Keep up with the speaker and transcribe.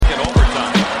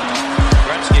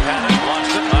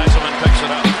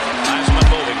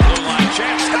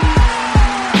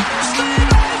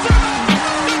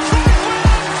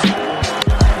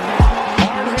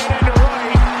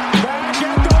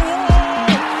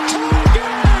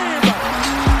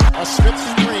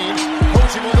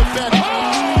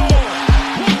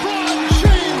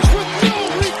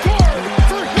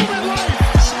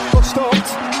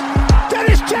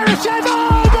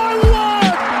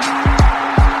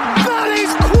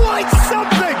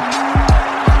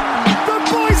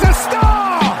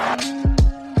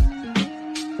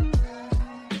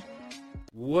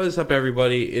What is up,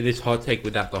 everybody? It is Hot Take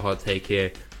Without the Hot Take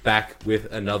here, back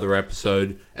with another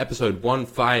episode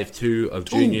 152 of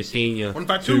Junior Senior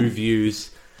 152. 2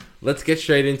 Views. Let's get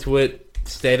straight into it.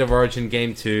 State of Origin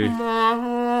Game 2.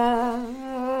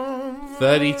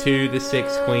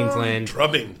 32-6 Queensland.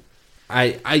 Drubbing.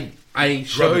 I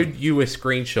showed you a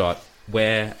screenshot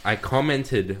where I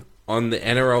commented on the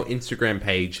NRL Instagram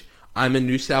page, I'm a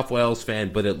New South Wales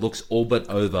fan, but it looks all but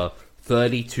over.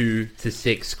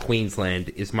 32-6 Queensland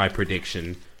is my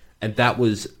prediction. And that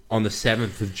was on the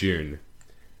 7th of June.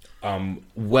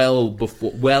 Well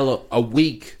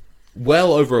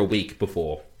over a week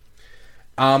before.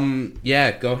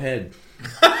 Yeah, go ahead.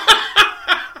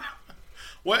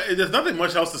 Well, there's nothing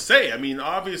much else to say. I mean,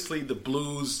 obviously the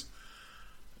Blues,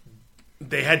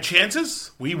 they had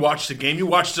chances. We watched the game. You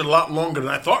watched it a lot longer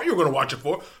than I thought you were going to watch it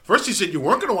for. First you said you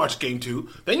weren't going to watch Game 2.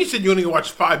 Then you said you only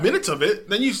watched 5 minutes of it.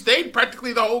 Then you stayed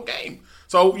practically the whole game.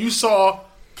 So you saw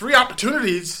 3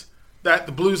 opportunities that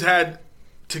the Blues had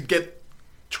to get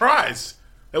tries.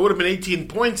 That would have been 18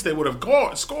 points they would have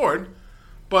scored.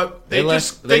 But they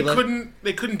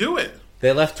couldn't do it.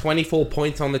 They left 24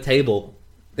 points on the table.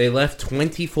 They left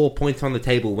 24 points on the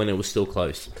table when it was still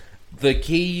close. The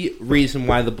key reason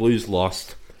why the Blues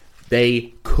lost,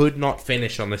 they could not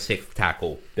finish on the 6th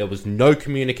tackle. There was no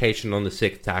communication on the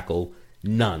 6th tackle.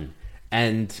 None.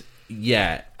 And,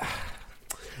 yeah,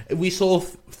 we saw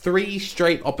 3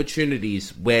 straight opportunities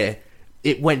where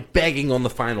it went begging on the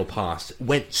final pass.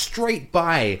 Went straight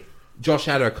by Josh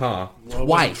Addo-Carr twice. It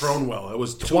wasn't thrown well. It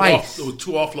was twice. It was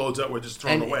 2 offloads that were just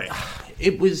thrown away.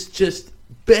 It was just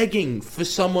begging for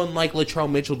someone like Latrell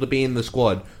Mitchell to be in the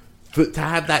squad to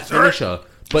have that finisher.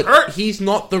 But he's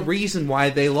not the reason why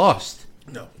they lost.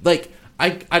 No. Like, I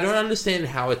don't understand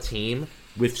how a team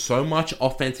with so much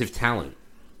offensive talent,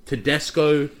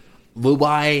 Tedesco,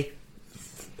 Luai,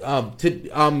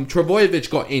 Trebojevic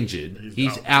got injured.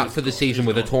 He's out for the season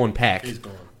with a torn pec. He's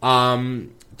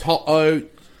gone. To'o,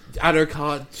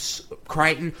 Addo-Carr,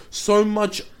 Crichton, so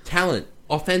much talent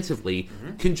offensively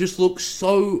can just look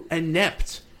so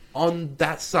inept on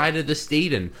that side of the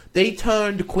Steeden. They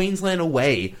turned Queensland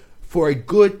away for a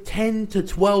good 10 to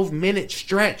 12 minute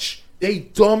stretch. They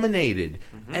dominated,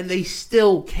 and they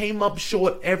still came up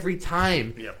short every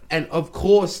time. Yep. And of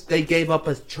course, they gave up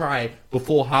a try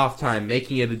before halftime,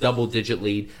 making it a double-digit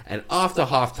lead. And after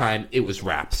halftime, it was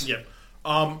wraps. Yep.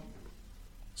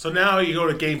 So now you go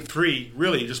to Game 3,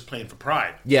 really just playing for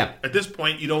pride. Yeah. At this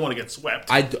point, you don't want to get swept.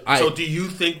 So do you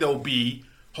think there'll be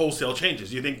wholesale changes?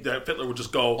 Do you think that Fittler would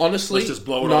just go, honestly, let's just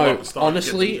blow it all up and start?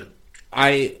 Honestly,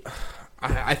 I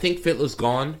think Fittler's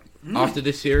gone after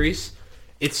this series.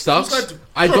 It sucks.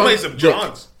 I do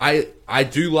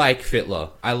like Fittler.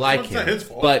 I like him. Not his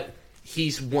fault. But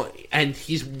he's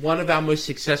one of our most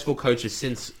successful coaches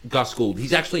since Gus Gould.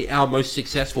 He's actually our most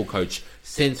successful coach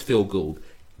since Phil Gould.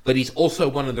 But he's also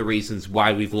one of the reasons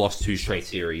why we've lost 2 straight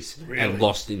series and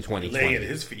lost in 2020. Laying at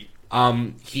his feet.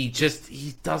 He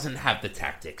doesn't have the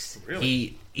tactics.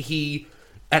 Really? He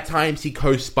at times he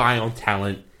co-spy on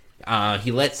talent.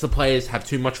 He lets the players have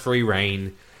too much free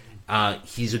reign.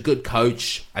 He's a good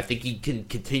coach. I think he can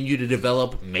continue to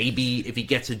develop. Maybe if he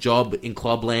gets a job in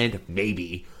Clubland,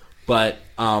 maybe. But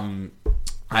I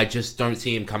just don't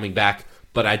see him coming back.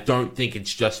 But I don't think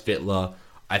it's just Fittler.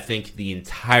 I think the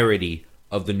entirety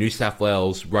of the New South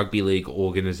Wales Rugby League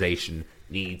organisation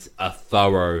needs a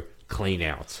thorough clean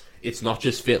out. It's not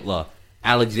just Fittler.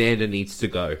 Alexander needs to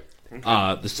go.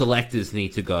 The selectors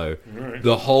need to go. Right.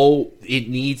 It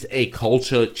needs a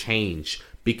culture change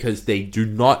because they do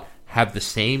not have the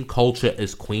same culture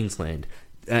as Queensland.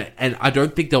 And I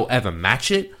don't think they'll ever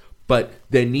match it, but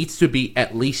there needs to be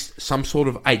at least some sort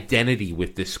of identity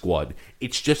with this squad.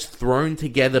 It's just thrown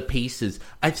together pieces.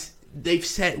 We've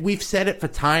said it for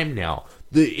time now.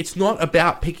 It's not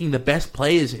about picking the best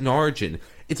players in Origin.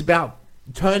 It's about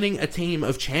turning a team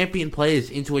of champion players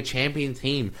into a champion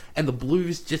team, and the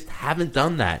Blues just haven't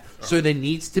done that. So there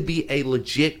needs to be a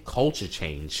legit culture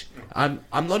change. I'm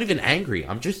not even angry.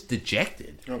 I'm just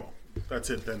dejected. Oh, that's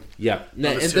it then. Yeah, and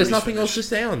there's nothing else to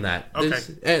say on that.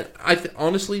 Okay.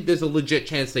 Honestly, there's a legit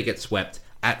chance they get swept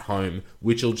at home,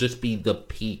 which will just be the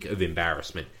peak of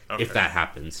embarrassment if that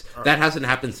happens. That hasn't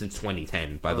happened since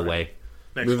 2010, by the way.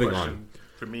 Next Moving question on.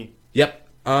 For me. Yep.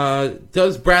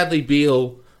 Does Bradley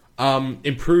Beal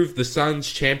improve the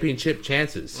Suns' championship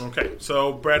chances? Okay,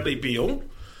 so Bradley Beal,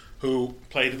 who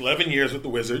played 11 years with the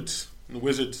Wizards, and the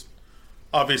Wizards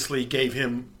obviously gave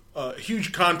him a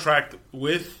huge contract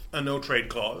with a no-trade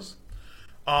clause.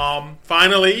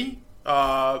 Finally,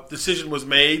 decision was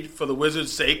made for the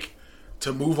Wizards' sake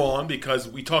to move on because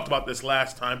we talked about this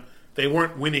last time. They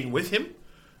weren't winning with him,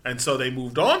 and so they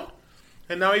moved on.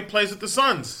 and now he plays with the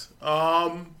Suns.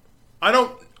 I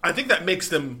think that makes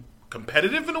them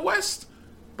competitive in the West,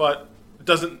 but it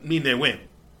doesn't mean they win.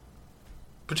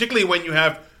 Particularly when you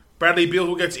have Bradley Beal,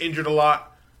 who gets injured a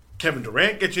lot, Kevin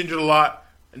Durant gets injured a lot,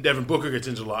 and Devin Booker gets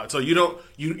injured a lot. So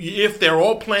if they're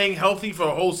all playing healthy for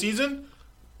a whole season,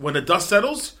 when the dust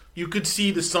settles, you could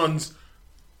see the Suns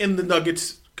in the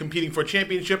Nuggets competing for a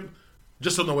championship.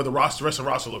 Just don't know what the rest of the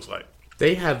roster looks like.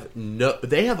 They have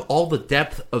all the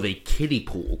depth of a kiddie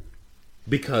pool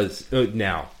because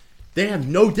now they have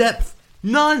no depth,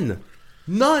 none,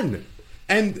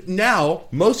 and now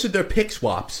most of their pick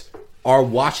swaps are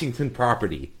Washington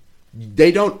property.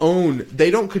 They don't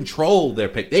control their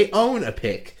pick. They own a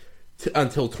pick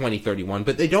until 2031,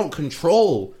 but they don't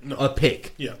control a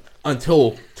pick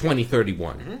until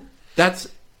 2031. Mm-hmm.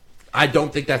 I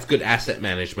don't think that's good asset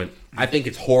management. I think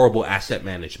it's horrible asset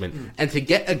management. Mm. And to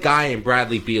get a guy in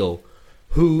Bradley Beal,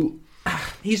 who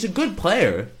he's a good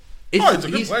player. He's a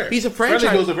good player. He's a franchise.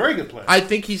 Bradley Beal's a very good player. I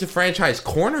think he's a franchise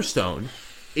cornerstone.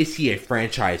 Is he a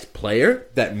franchise player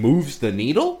that moves the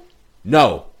needle?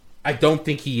 No, I don't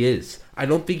think he is. I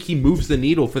don't think he moves the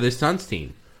needle for this Suns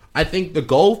team. I think the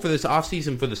goal for this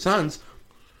offseason for the Suns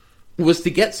was to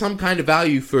get some kind of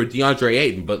value for DeAndre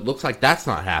Ayton, but looks like that's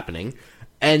not happening,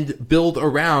 and build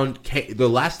around the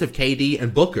last of KD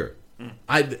and Booker,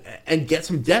 and get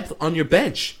some depth on your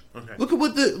bench. Okay. Look at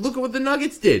what the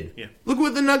Nuggets did. Yeah. Look at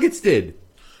what the Nuggets did.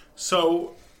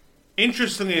 So,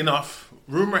 interestingly enough,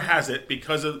 rumor has it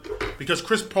because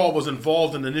Chris Paul was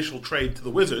involved in the initial trade to the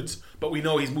Wizards, but we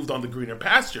know he's moved on to greener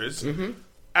pastures. Mm-hmm.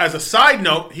 As a side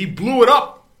note, he blew it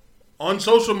up on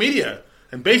social media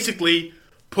and basically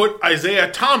put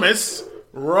Isaiah Thomas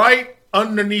right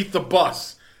underneath the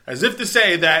bus, as if to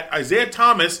say that Isaiah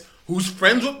Thomas, who's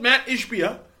friends with Matt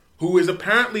Ishbia, who is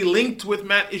apparently linked with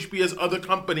Matt Ishbia's other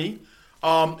company,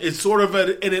 is sort of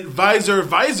an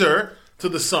advisor to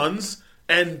the Suns,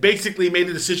 and basically made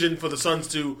a decision for the Suns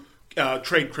to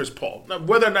trade Chris Paul. Now,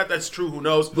 whether or not that's true, who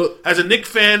knows? But as a Knicks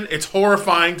fan, it's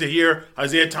horrifying to hear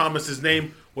Isaiah Thomas's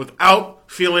name without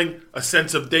feeling a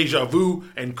sense of deja vu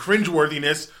and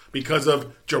cringeworthiness because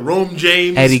of Jerome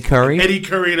James, Eddie Curry,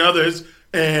 and others,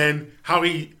 and how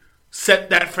he set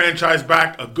that franchise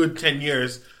back a good 10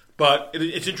 years. But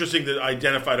it's interesting to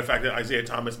identify the fact that Isaiah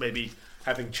Thomas may be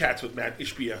having chats with Matt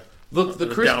Ishbia. Look, the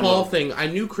Chris Paul thing, I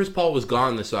knew Chris Paul was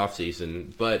gone this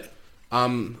offseason, but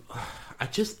I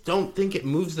just don't think it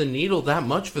moves the needle that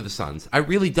much for the Suns. I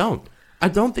really don't. I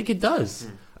don't think it does.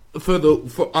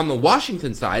 On the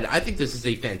Washington side, I think this is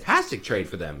a fantastic trade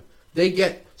for them. They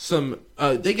get some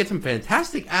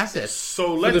fantastic assets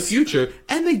for the future,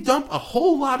 and they dump a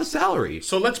whole lot of salary.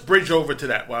 So let's bridge over to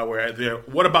that while we're there.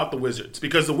 What about the Wizards?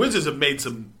 Because the Wizards have made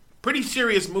some pretty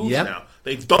serious moves now.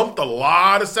 They've dumped a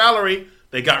lot of salary.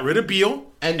 They got rid of Beal,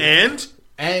 and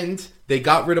they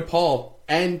got rid of Paul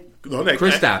and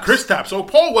Kristaps. So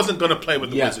Paul wasn't going to play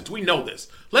with the Wizards. We know this.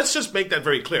 Let's just make that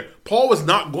very clear. Paul was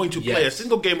not going to play a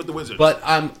single game with the Wizards. But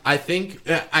I think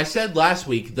I said last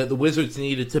week that the Wizards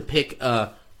needed to pick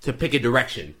a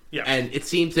direction. Yeah. And it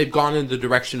seems they've gone in the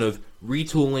direction of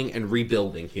retooling and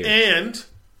rebuilding here. And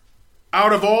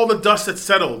out of all the dust that's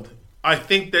settled, I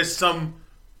think there's some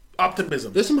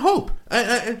optimism. There's some hope.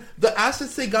 And the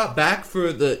assets they got back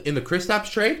in the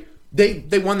Kristaps trade,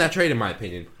 they won that trade in my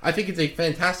opinion. I think it's a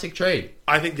fantastic trade.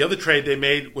 I think the other trade they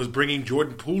made was bringing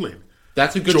Jordan Poole in.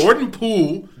 That's a good Jordan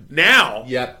Poole now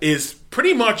is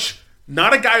pretty much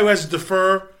not a guy who has to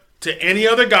defer to any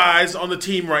other guys on the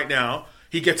team right now.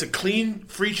 He gets a clean,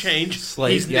 free change.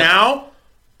 He's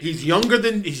younger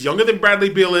than Bradley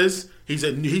Beal is. He's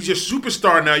your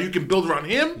superstar now. You can build around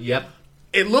him. Yep.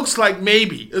 It looks like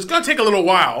maybe it's going to take a little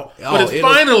while, but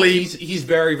finally he's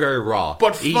very, very raw.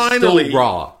 But he's finally still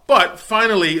raw. But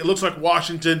finally, it looks like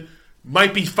Washington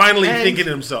might be finally thinking to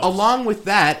themselves. Along with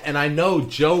that, and I know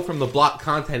Joe from the Block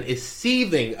Content is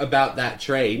seething about that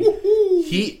trade.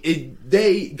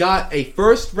 They got a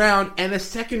first round and a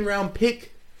second round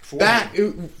pick back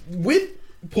with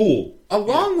Poole,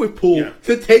 with Poole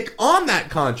to take on that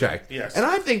contract. Yes. And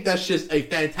I think that's just a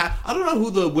fantastic. I don't know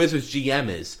who the Wizards GM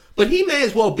is, but he may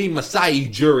as well be Masai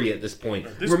Ujiri at this point.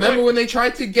 Remember when they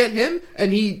tried to get him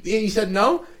and he said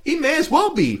no? He may as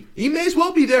well be. He may as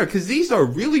well be there because these are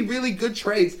really, really good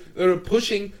trades that are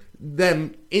pushing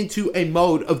them into a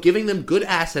mode of giving them good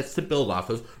assets to build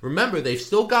off of. Remember, they've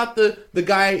still got the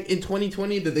guy in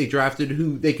 2020 that they drafted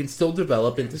who they can still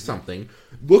develop into something.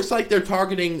 Looks like they're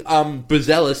targeting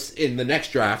Buzelis in the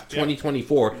next draft,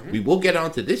 2024. Mm-hmm. We will get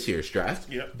onto this year's draft.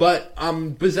 Yep. But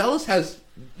Buzelis has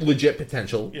legit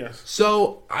potential. Yes.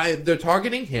 So they're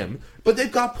targeting him, but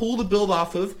they've got Poole to build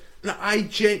off of. I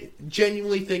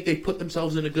genuinely think they put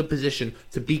themselves in a good position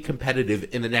to be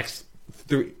competitive in the next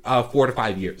 4 to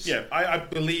 5 years. Yeah, I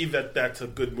believe that that's a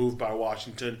good move by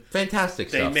Washington. Fantastic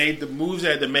They stuff. made the moves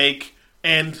they had to make,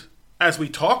 and as we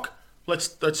talk, let's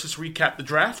just recap the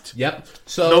draft. Yep.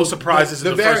 So No surprises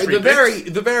in the first three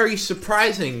picks. The very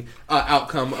surprising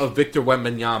outcome of Victor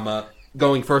Wembanyama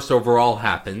going first overall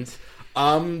happened.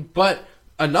 But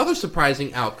another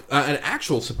surprising an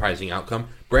actual surprising outcome,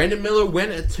 Brandon Miller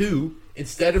went at 2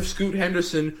 instead of Scoot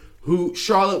Henderson, who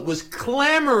Charlotte was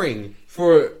clamoring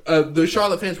for. The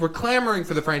Charlotte fans were clamoring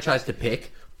for the franchise to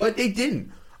pick, but they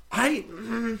didn't.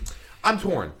 I'm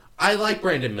torn. I like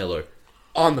Brandon Miller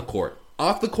on the court.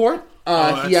 Off the court,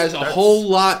 he has a whole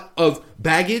lot of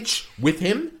baggage with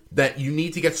him that you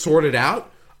need to get sorted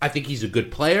out. I think he's a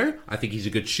good player. I think he's a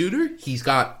good shooter. He's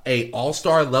got a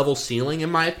all-star level ceiling,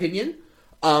 in my opinion.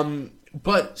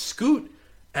 But Scoot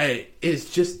is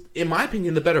just, in my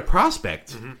opinion, the better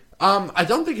prospect. I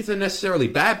don't think it's a necessarily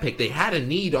bad pick. They had a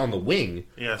need on the wing,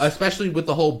 yes. Especially with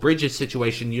the whole Bridges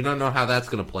situation. You don't know how that's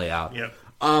going to play out. Yep.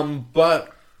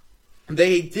 But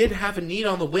they did have a need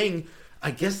on the wing. I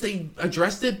guess they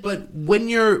addressed it, but when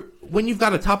you've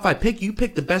got a top 5 pick, you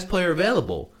pick the best player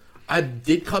available.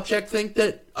 Did Kupchak think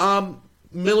that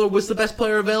Miller was the best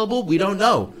player available? We don't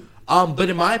know. But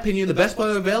in my opinion, the best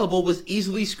player available was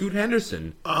easily Scoot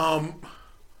Henderson.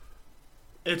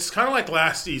 It's kind of like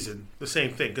last season, the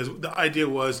same thing, because the idea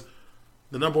was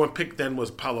the number 1 pick then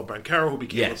was Paolo Banchero, who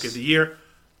became Rookie of the Year.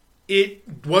 It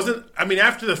wasn't. I mean,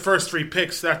 after the first 3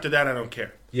 picks, after that, I don't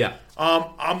care. Yeah.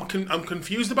 I'm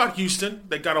confused about Houston.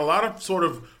 They got a lot of sort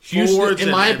of Houston, forwards.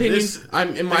 in my opinion, a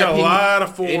lot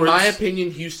of forwards. In my opinion,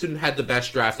 Houston had the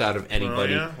best draft out of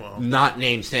anybody, not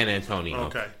named San Antonio.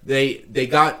 Okay. They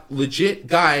got legit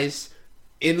guys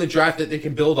in the draft that they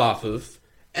can build off of,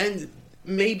 and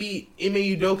maybe Ime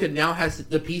Udoka now has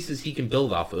the pieces he can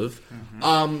build off of.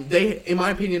 In my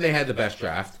opinion, they had the best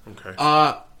draft. Okay.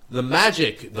 The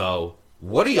Magic, though,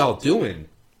 what are y'all doing?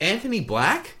 Anthony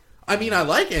Black? I mean, I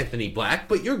like Anthony Black,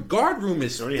 but your guard room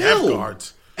is already filled. have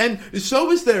guards. And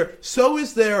so is their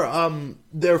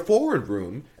forward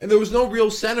room, and there was no real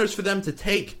centers for them to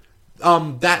take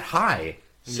that high.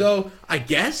 So I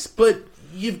guess, but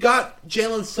you've got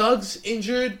Jalen Suggs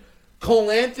injured,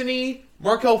 Cole Anthony,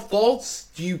 Markelle Fultz.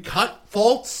 Do you cut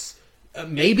Fultz?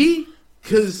 Maybe.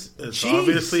 Because it's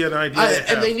obviously an idea,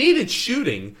 and they needed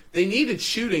shooting.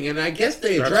 And I guess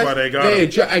they addressed. That's why they got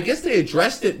him. I guess they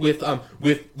addressed it with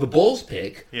the Bulls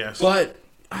pick. Yes, but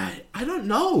I don't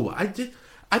know. I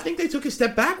think they took a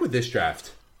step back with this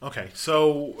draft. Okay,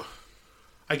 so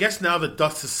I guess now the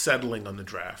dust is settling on the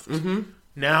draft.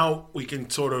 Now we can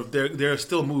sort of there are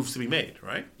still moves to be made,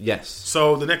 right? Yes.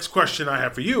 So the next question I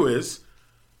have for you is: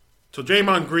 so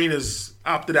Draymond Green has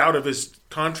opted out of his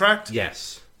contract.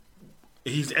 Yes.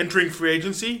 He's entering free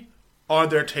agency. Are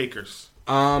there takers?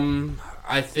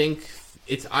 I think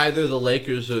it's either the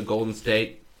Lakers or Golden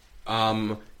State.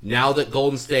 Now that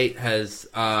Golden State has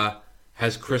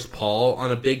Chris Paul on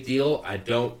a big deal, I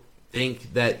don't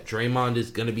think that Draymond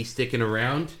is going to be sticking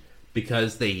around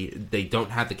because they don't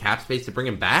have the cap space to bring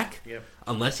him back. Yep.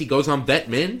 Unless he goes on vet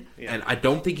min, and I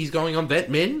don't think he's going on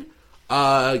vet min.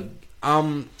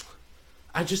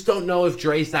 I just don't know if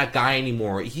Dre's that guy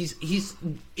anymore. He's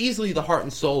easily the heart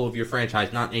and soul of your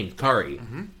franchise, not named Curry.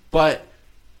 But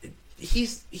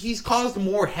he's caused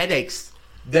more headaches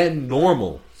than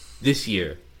normal this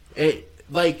year. You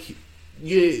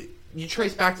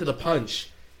trace back to the punch.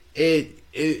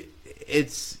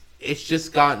 It's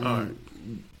just gotten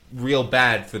real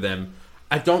bad for them.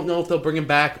 I don't know if they'll bring him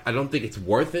back. I don't think it's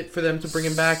worth it for them to bring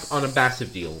him back on a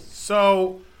massive deal.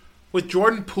 So, with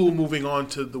Jordan Poole moving on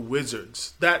to the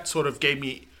Wizards, that sort of gave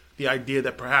me the idea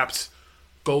that perhaps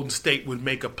Golden State would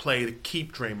make a play to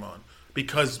keep Draymond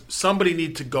because somebody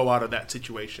needed to go out of that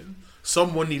situation.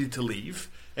 Someone needed to leave,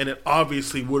 and it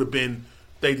obviously would have been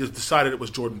they just decided it was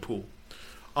Jordan Poole.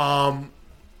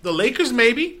 The Lakers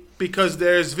maybe because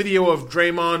there's video of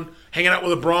Draymond hanging out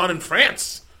with LeBron in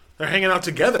France. They're hanging out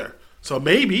together, so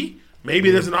maybe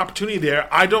there's an opportunity there.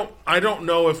 I don't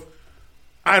know if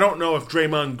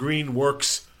Draymond Green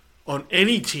works on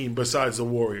any team besides the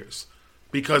Warriors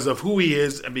because of who he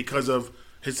is and because of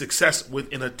his success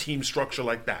within a team structure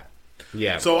like that.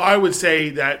 Yeah. So I would say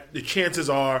that the chances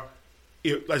are,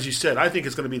 as you said, I think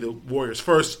it's going to be the Warriors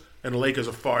first and the Lakers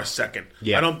are far second.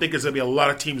 Yeah. I don't think there's going to be a lot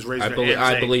of teams raising their hands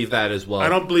saying, I believe that as well. I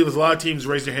don't believe there's a lot of teams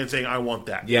raising their hands saying, I want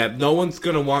that. Yeah, no one's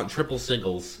going to want triple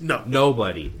singles. No.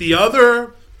 Nobody. The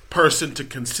other person to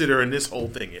consider in this whole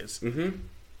thing is Damian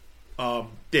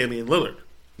Lillard.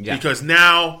 Yeah. Because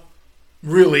now,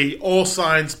 really, all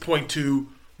signs point to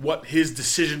what his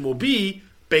decision will be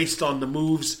based on the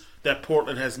moves that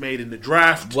Portland has made in the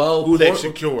draft, Well, who they've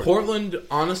secured. Portland,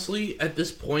 honestly, at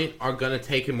this point, are going to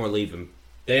take him or leave him.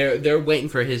 They're waiting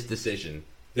for his decision.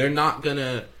 They're not going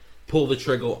to pull the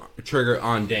trigger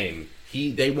on Dame.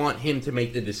 They want him to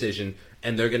make the decision,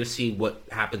 and they're going to see what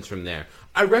happens from there.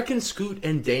 I reckon Scoot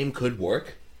and Dame could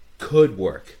work.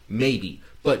 Maybe.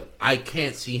 But I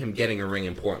can't see him getting a ring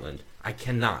in Portland. I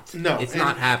cannot. No. It's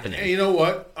not happening. And you know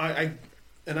what?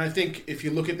 I think if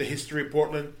you look at the history of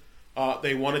Portland,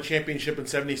 they won a championship in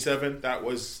 '77. That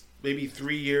was maybe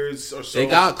 3 years or so. They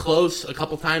got close a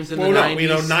couple times in the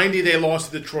 90s. 90 they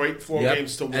lost to Detroit, 4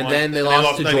 games to 1. And then they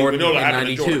lost to Jordan in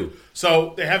 92.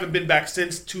 So they haven't been back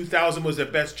since. 2000 was their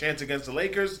best chance against the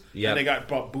Lakers, Yep. and they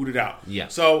got booted out. Yeah.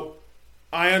 So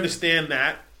I understand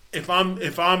that. If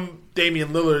I'm Damian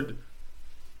Lillard,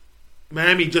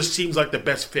 Miami just seems like the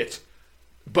best fit.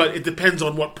 But it depends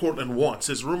on what Portland wants.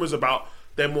 There's rumors about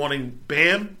them wanting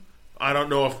Bam. I don't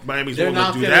know if Miami's willing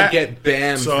to do that. They're not going to get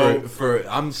Bam So- for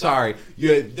I'm sorry.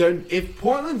 If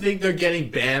Portland think they're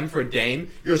getting Bam for Dame,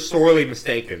 you're sorely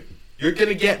mistaken. You're going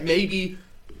to get maybe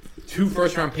 2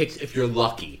 first-round picks if you're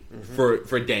lucky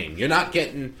for Dame. You're not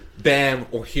getting Bam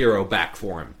or Hero back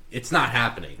for him. It's not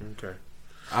happening. Okay.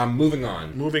 Moving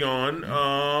on.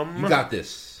 You You got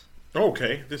this.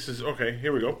 Okay,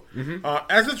 here we go.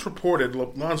 As it's reported,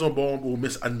 Lonzo Ball will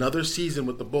miss another season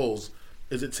with the Bulls.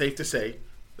 Is it safe to say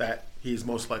that he's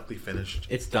most likely finished?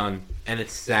 It's done, and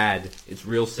it's sad. It's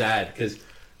real sad because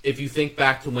if you think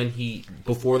back to when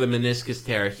before the meniscus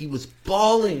tear, he was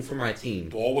balling for my team.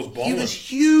 Ball was balling. He was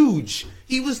huge.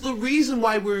 He was the reason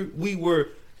why we were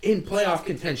in playoff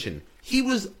contention. He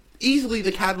was easily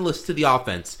the catalyst to the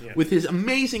offense with his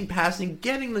amazing passing,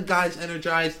 getting the guys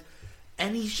energized,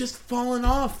 and he's just fallen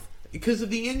off because of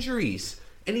the injuries.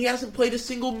 And he hasn't played a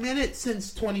single minute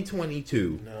since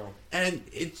 2022. No. And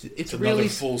it's another really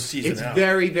full season It's out.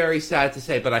 very, very sad to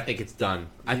say, but I think it's done.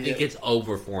 I think it's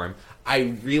over for him.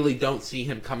 I really don't see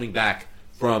him coming back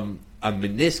from a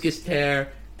meniscus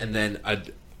tear and then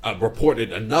a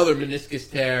reported another meniscus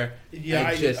tear.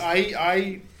 Yeah,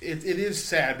 And it is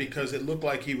sad because it looked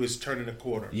like he was turning a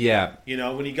corner. yeah. You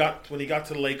know, when he got to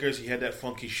the Lakers, he had that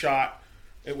funky shot.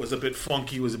 It was a bit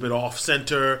funky. It was a bit off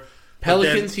center.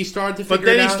 Pelicans, he started to figure But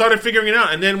then it he out. started figuring it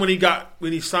out. And then when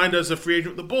he signed as a free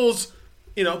agent with the Bulls,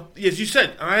 you know, as you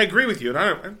said, and I agree with you, and I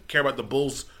don't care about the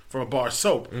Bulls from a bar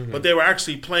soap, but they were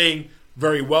actually playing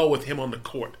very well with him on the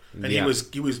court. And he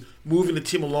was moving the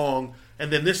team along.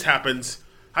 And then this happens.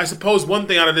 I suppose one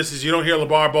thing out of this is you don't hear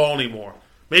LeVar Ball anymore.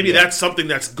 Maybe that's something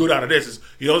that's good out of this. Is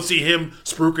you don't see him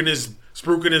spruiking his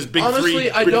big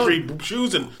three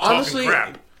shoes and talking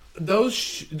crap. Those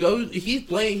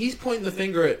he's pointing the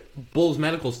finger at Bulls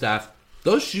medical staff.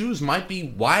 Those shoes might be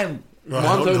why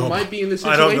Lonzo might be in this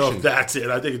situation. I don't know if that's it.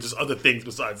 I think it's just other things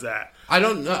besides that. I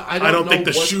don't know. I don't think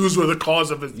the shoes were the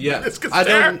cause of his meniscus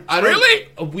tear. Really?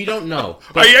 We don't know.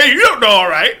 But, you don't know, all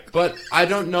right. But I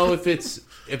don't know if it's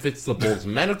the Bulls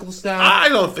medical staff. I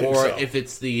don't think so. Or if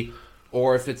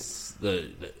it's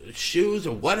the shoes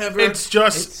or whatever. It's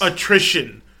just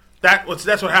attrition.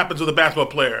 That's what happens with a basketball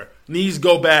player. Knees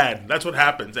go bad. That's what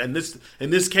happens. And in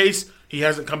this case, he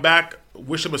hasn't come back.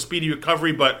 Wish him a speedy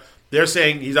recovery, but they're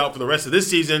saying he's out for the rest of this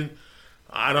season.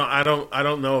 I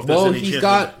don't know if there's any chance. He's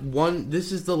got one.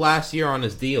 This is the last year on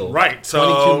his deal. Right. So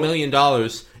 $22 million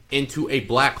into a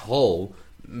black hole.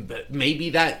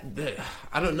 Maybe that.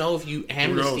 I don't know if you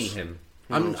amnesty him.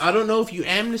 I don't know if you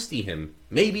amnesty him.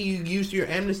 Maybe you use your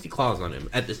amnesty clause on him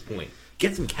at this point.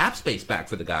 Get some cap space back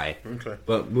for the guy. Okay.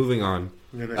 But moving on.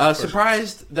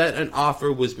 Surprised that an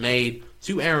offer was made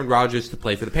to Aaron Rodgers to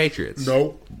play for the Patriots.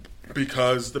 No,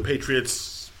 because the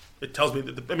Patriots, it tells me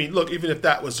that, look, even if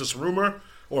that was just rumor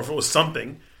or if it was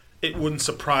something, it wouldn't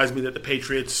surprise me that the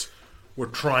Patriots were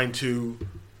trying to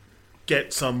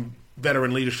get some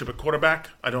veteran leadership at quarterback.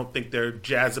 I don't think they're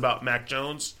jazzed about Mac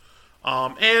Jones.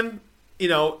 And,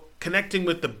 connecting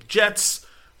with the Jets,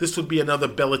 this would be another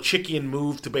Belichickian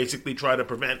move to basically try to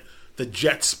prevent the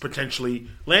Jets potentially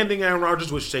landing Aaron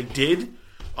Rodgers, which they did.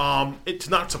 It's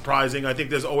not surprising. I think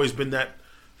there's always been that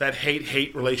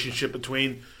hate relationship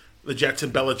between the Jets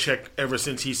and Belichick ever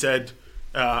since he said,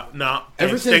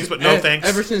 thanks but no thanks.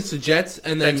 Ever since the Jets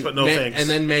and then thanks but no thanks. And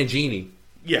then Mangini.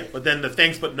 Yeah, but then the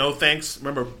thanks but no thanks.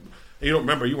 Remember, you don't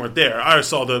remember, you weren't there. I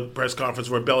saw the press conference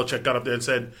where Belichick got up there and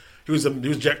said he was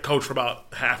Jet coach for about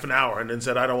half an hour and then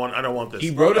said, I don't want this.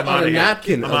 He wrote it on a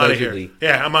napkin, allegedly.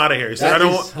 Yeah, I'm out of here. He said,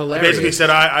 hilarious. Basically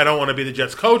said, I don't want to be the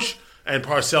Jets coach, and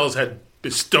Parcells had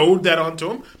bestowed that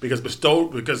onto him because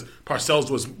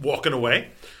Parcells was walking away.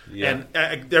 Yeah.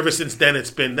 And ever since then,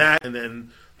 it's been that, and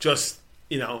then just,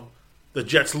 the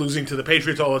Jets losing to the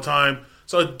Patriots all the time.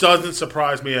 So it doesn't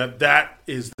surprise me that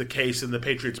is the case, and the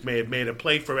Patriots may have made a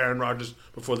play for Aaron Rodgers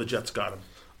before the Jets got him.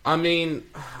 I mean,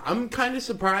 I'm kind of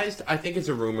surprised. I think it's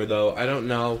a rumor, though. I don't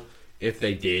know if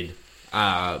they did.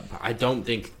 I don't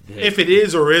think if it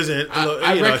is or isn't,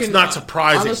 I reckon, it's not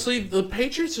surprising. Honestly, the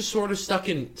Patriots are sort of stuck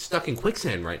in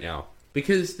quicksand right now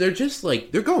because they're just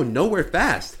they're going nowhere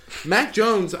fast. Mac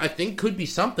Jones, I think, could be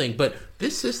something, but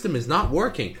this system is not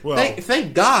working. Well,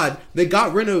 thank God they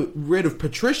got rid of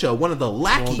Patricia, one of the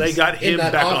lackeys. Well, they got him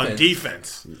back offense. On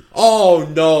defense. Oh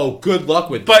no! Good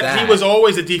luck with that. But he was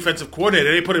always a defensive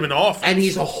coordinator. They put him in offense, and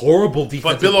he's a horrible defensive.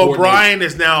 But Bill O'Brien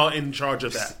is now in charge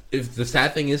of that. If the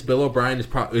sad thing is, Bill O'Brien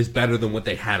is better than what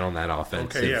they had on that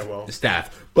offensive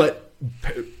staff. But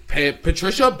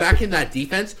Patricia back in that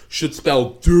defense should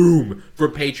spell doom for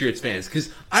Patriots fans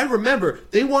because I remember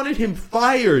they wanted him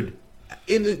fired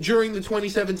during the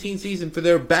 2017 season for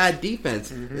their bad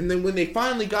defense, and then when they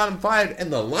finally got him fired,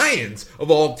 and the Lions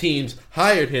of all teams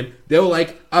hired him, they were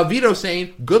like, Vito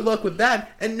saying, "Good luck with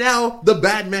that," and now the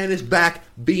bad man is back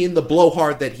being the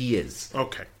blowhard that he is.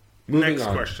 Okay, Moving next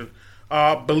on. question.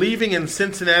 Believing in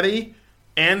Cincinnati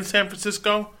and San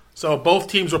Francisco. So both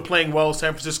teams were playing well.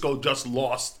 San Francisco just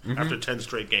lost after 10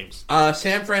 straight games.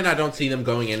 San Fran, I don't see them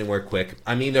going anywhere quick.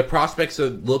 I mean, their prospects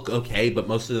look okay, but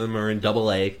most of them are in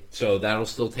Double-A, so that'll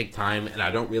still take time, and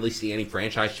I don't really see any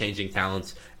franchise-changing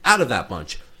talents out of that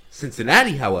bunch.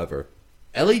 Cincinnati, however,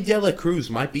 Ellie De La Cruz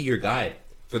might be your guy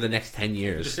for the next 10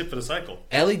 years. Just hit for the cycle.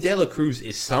 Ellie De La Cruz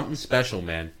is something special,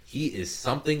 man. He is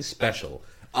something special.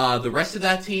 The rest of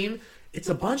that team... They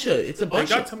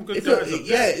got some good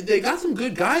guys. They got some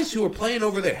good guys who are playing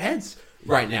over their heads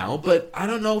right now, but I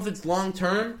don't know if it's long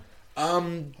term.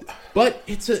 But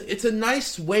it's a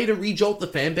nice way to rejolt the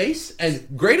fan base, and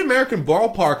Great American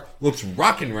Ballpark looks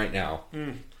rocking right now.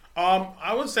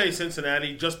 I would say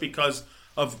Cincinnati just because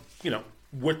of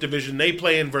what division they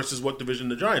play in versus what division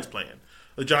the Giants play in.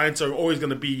 The Giants are always going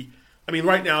to be. I mean,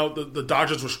 right now the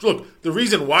Dodgers were look. The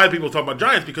reason why people talk about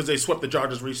Giants because they swept the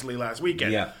Dodgers recently last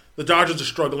weekend. Yeah. The Dodgers are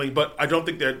struggling, but I don't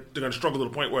think they're going to struggle to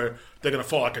the point where they're going to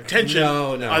fall out of contention.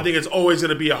 No. I think it's always going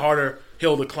to be a harder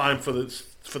hill to climb for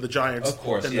the Giants. Of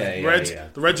course, than the Reds. Yeah.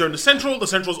 The Reds are in the Central. The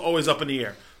Central's always up in the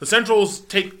air. The Central's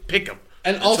pick them.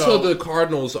 And also the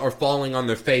Cardinals are falling on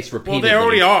their face repeatedly. Well, they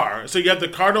already are. So you have the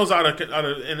Cardinals out of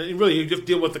and really you have to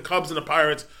deal with the Cubs and the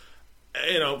Pirates.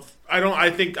 I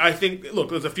think. Look,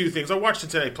 there's a few things. I watched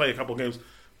Cincinnati play a couple games.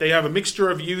 They have a mixture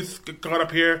of youth got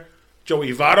up here.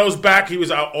 Joey Votto's back. He was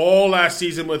out all last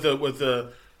season with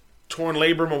the torn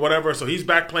labrum or whatever, so he's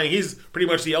back playing. He's pretty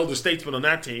much the elder statesman on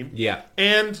that team. Yeah,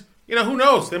 and who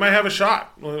knows? They might have a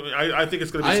shot. I think it's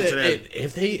going to be Cincinnati.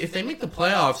 If they make the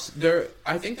playoffs,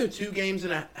 I think they're 2 games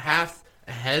and a half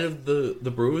ahead of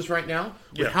the Brewers right now.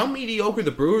 With how mediocre the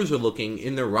Brewers are looking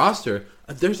in their roster,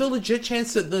 there's a legit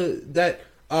chance that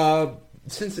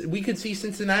since we could see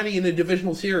Cincinnati in the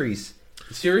divisional series.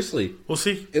 Seriously, we'll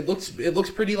see. It looks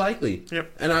pretty likely.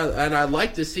 Yep. And I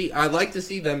like to see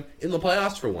them in the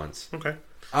playoffs for once. Okay.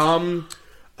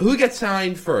 Who gets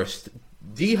signed first,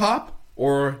 D-Hop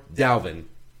or Dalvin?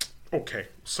 Okay.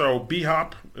 So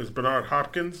B-Hop is Bernard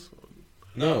Hopkins.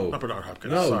 No, not Bernard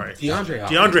Hopkins. No, sorry, DeAndre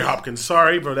Hopkins. DeAndre Hopkins.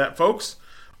 Sorry for that, folks.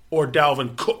 Or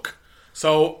Dalvin Cook.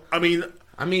 So I mean,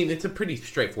 it's a pretty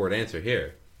straightforward answer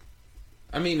here.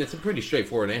 You think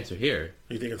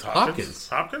it's Hopkins?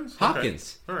 Hopkins. Okay.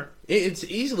 All right. It's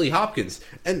easily Hopkins.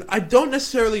 And I don't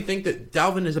necessarily think that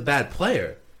Dalvin is a bad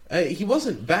player. He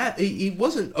wasn't bad. He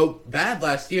wasn't bad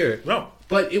last year. No.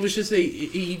 But it was just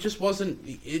it wasn't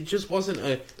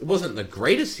the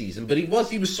greatest season, but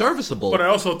he was serviceable. But I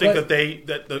also think that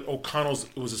the O'Connell's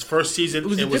it was his first season.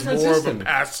 It was more system. of a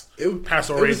pass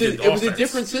oriented offense. It was a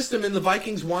different system, and the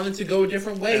Vikings wanted to go a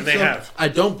different way. And they have. I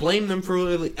don't blame them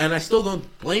and I still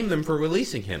don't blame them for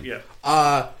releasing him. Yeah.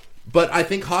 But I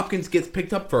think Hopkins gets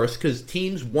picked up first because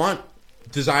teams want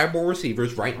desirable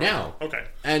receivers right now. Okay.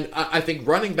 And I think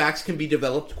running backs can be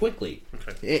developed quickly.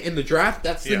 Okay. In the draft,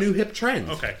 that's the new hip trend.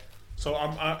 Okay. So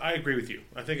I agree with you.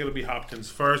 I think it'll be Hopkins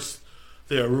first.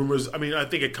 There are rumors. I mean, I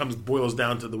think it boils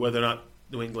down to whether or not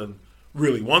New England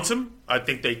really wants him. I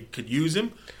think they could use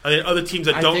him. I think other teams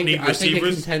that don't need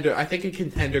receivers. I think a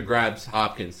contender grabs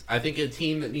Hopkins. I think a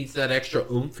team that needs that extra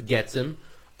oomph gets him.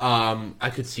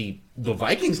 I could see the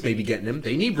Vikings maybe getting him.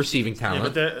 They need receiving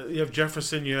talent. Yeah, but you have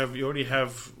Jefferson. You already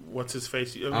have what's his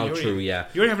face. True. Yeah,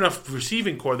 you already have enough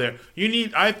receiving core there. You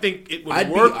need. I think it would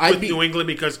work with New England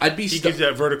because he gives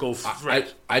that vertical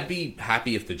threat. I'd be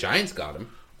happy if the Giants got him.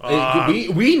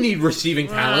 We need receiving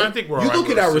talent. I think we're you all look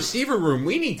right at our with receiver room.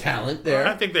 We need talent there.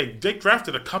 I think they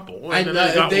drafted a couple. And then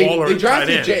they got Waller they and tight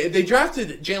drafted end. they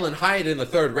drafted Jalen Hyatt in the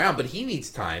 3rd round, but he needs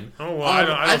time. Oh, well, I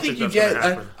don't think you that's get.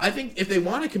 gonna happen. I think if they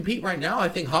want to compete right now, I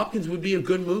think Hopkins would be a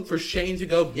good move for Shane to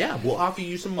go. Yeah, we'll offer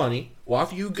you some money. We'll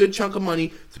offer you a good chunk of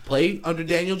money to play under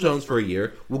Daniel Jones for a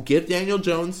year. We'll give Daniel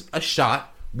Jones a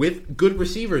shot with good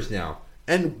receivers now.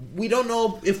 And we don't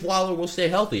know if Waller will stay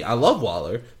healthy. I love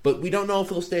Waller, but we don't know if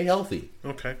he'll stay healthy.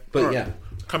 Okay. But All right. yeah.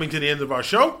 Coming to the end of our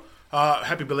show,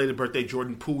 happy belated birthday,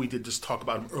 Jordan Poole. We did just talk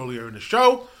about him earlier in the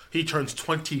show. He turns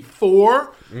 24.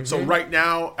 Mm-hmm. So right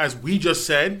now, as we just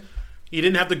said, he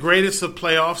didn't have the greatest of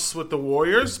playoffs with the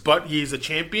Warriors, but he's a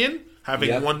champion,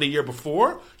 having won the year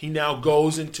before. He now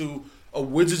goes into a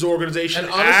Wizards organization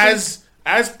And honestly,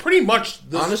 as pretty much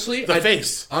the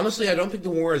face. Honestly, I don't think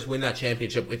the Warriors win that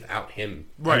championship without him.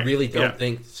 Right. I really don't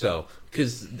think so.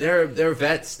 Because they're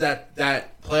vets that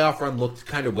playoff run looked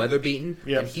kind of weather beaten.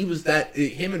 Yep. And he was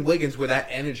him and Wiggins were that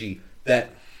energy that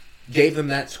gave them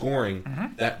that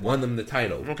scoring that won them the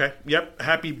title. Okay. Yep.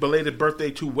 Happy belated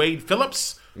birthday to Wade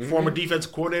Phillips, former defense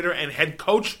coordinator and head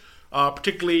coach,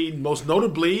 particularly most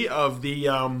notably of the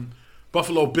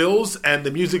Buffalo Bills and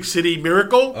the Music City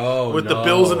Miracle with the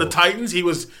Bills and the Titans. He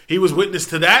was witness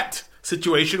to that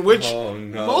situation, which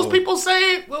most people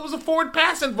say it was a forward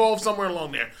pass involved somewhere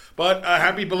along there. But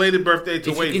happy belated birthday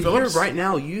to Wade Phillips. Right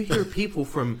now, you hear people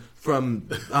from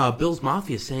Bills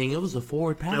Mafia saying it was a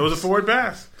forward pass. It was a forward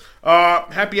pass.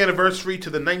 Happy anniversary to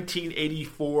the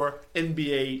 1984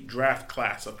 NBA draft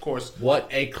class, of course. What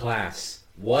a class.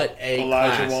 What a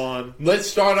Olajuwon. class. Let's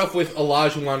start off with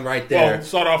Olajuwon right there. Well,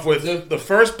 start off with the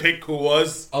first pick, who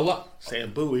was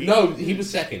Sam Bowie. No, he was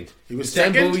second.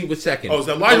 Sam Bowie was second. Oh,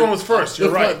 so Olajuwon was first.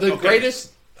 You're right. The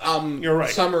greatest You're right.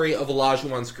 summary of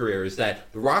Olajuwon's career is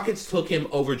that the Rockets took him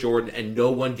over Jordan, and no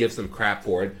one gives them crap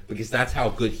for it because that's how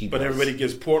good he was. But everybody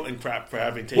gives Portland crap for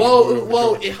having taken him over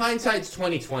Jordan. In hindsight's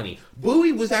 2020.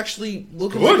 Bowie was actually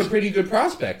looking like a pretty good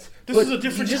prospect. This is a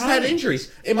different He just time. had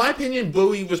injuries. In my opinion,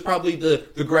 Bowie was probably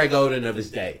the Greg Oden of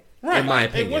his day. Right. In my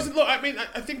opinion. It wasn't. I mean,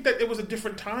 I think that it was a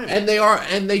different time. And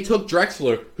they took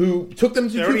Drexler, who took them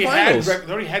to They two finals.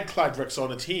 they already had Clyde Drexler on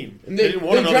the team. And They didn't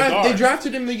want another guard. They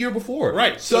drafted him the year before,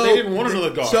 Right, so they didn't want another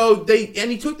guard. So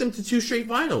he took them to 2 straight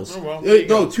finals. Oh, well, there you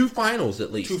go. 2 finals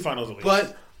at least. 2 finals at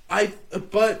least.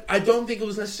 But I don't think it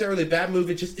was necessarily a bad move.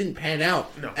 It just didn't pan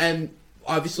out. No. And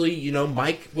obviously,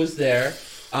 Mike was there.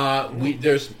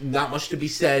 There's not much to be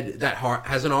said that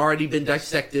hasn't already been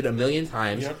dissected a million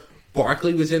times. Yep.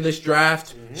 Barkley was in this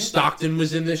draft. Stockton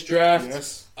was in this draft.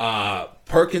 Yes.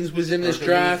 Perkins was in this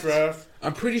draft. draft.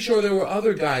 I'm pretty sure there were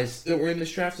other guys that were in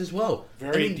this draft as well.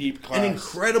 Very deep class. An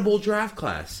incredible draft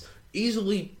class.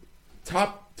 Easily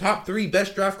top 3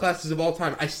 best draft classes of all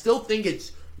time. I still think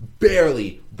it's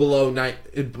barely below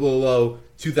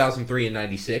 2003 and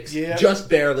 96. Yeah. Just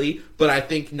barely, but I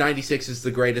think 96 is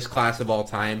the greatest class of all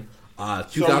time.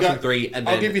 2003 and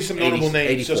then I'll give you some notable 80, names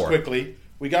 84. just quickly.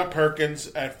 We got Perkins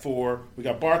at 4. We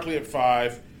got Barkley at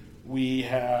 5. We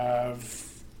have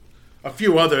a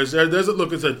few others.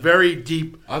 It's a very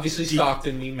deep. Obviously,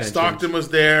 Stockton, we mentioned. Stockton was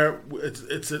there.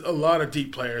 It's a lot of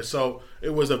deep players. So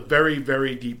it was a very,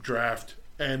 very deep draft.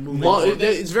 And moving on.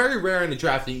 It's very rare in the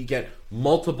draft that you get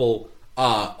multiple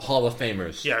Hall of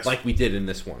Famers, like we did in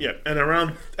this one. Yeah, and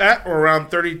around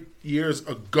 30 years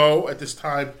ago at this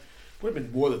time, would have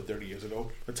been more than 30 years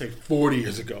ago. Let's say 40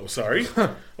 years ago, sorry.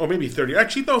 Or maybe 30.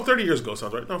 Actually, no, 30 years ago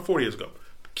sounds right. No, 40 years ago.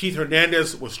 Keith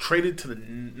Hernandez was traded to the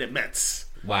Mets.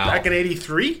 Wow. Back in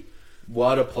 83.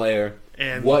 What a player.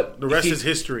 And the rest is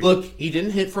history. Look, he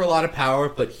didn't hit for a lot of power,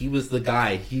 but he was the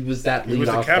guy. He was that leadoff. He was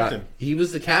the captain. Guy. He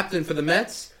was the captain for the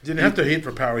Mets. Didn't have to hit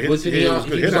for power. He was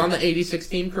on the 86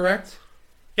 team, correct?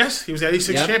 Yes, he was the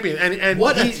 86 champion. And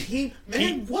what a team.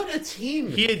 Man, what a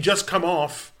team. He had just come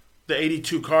off the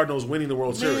 82 Cardinals winning the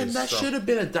World Series. Man, that should have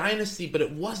been a dynasty, but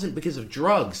it wasn't because of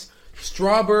drugs.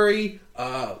 Strawberry,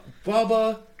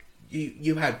 Bubba,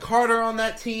 you had Carter on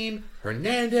that team,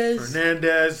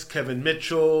 Hernandez, Kevin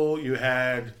Mitchell, you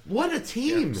had... What a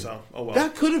team. Yeah, so, oh well.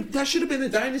 That should have been a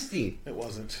dynasty. It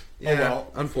wasn't. Yeah, oh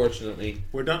well. Unfortunately.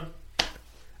 We're done.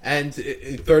 And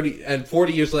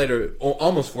 40 years later,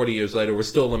 almost 40 years later, we're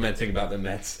still lamenting about the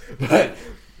Mets. But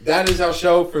that is our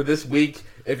show for this week.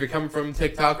 If you're coming from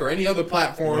TikTok or any other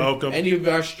platform, welcome. any of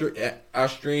our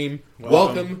stream,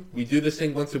 welcome. We do this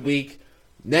thing once a week.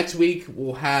 Next week,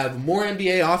 we'll have more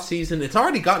NBA offseason. It's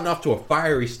already gotten off to a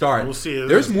fiery start. We'll see.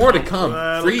 There's more to come.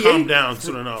 It'll calm down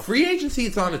soon enough. Free agency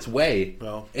is on its way.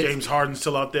 Well, James Harden's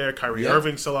still out there. Kyrie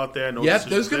Irving's still out there.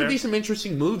 There's going to be some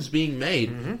interesting moves being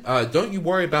made. Don't you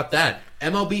worry about that.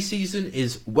 MLB season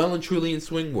is well and truly in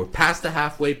swing. We're past the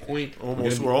halfway point.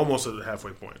 We're almost at the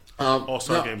halfway point.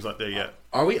 All-Star game's not there yet.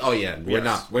 Are we? Oh, yeah. We're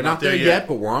not. We're not there yet,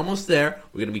 but we're almost there.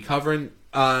 We're going to be covering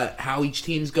how each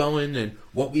team's going and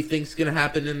what we think is going to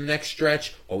happen in the next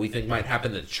stretch, what we think might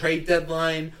happen at the trade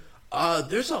deadline. And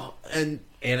NHL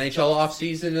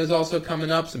offseason is also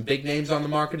coming up. Some big names on the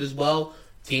market as well.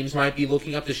 Teams might be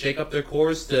looking up to shake up their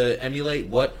cores to emulate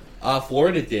what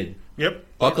Florida did. Yep.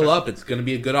 Buckle up. It's going to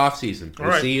be a good offseason.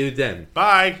 We'll see you then.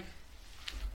 Bye.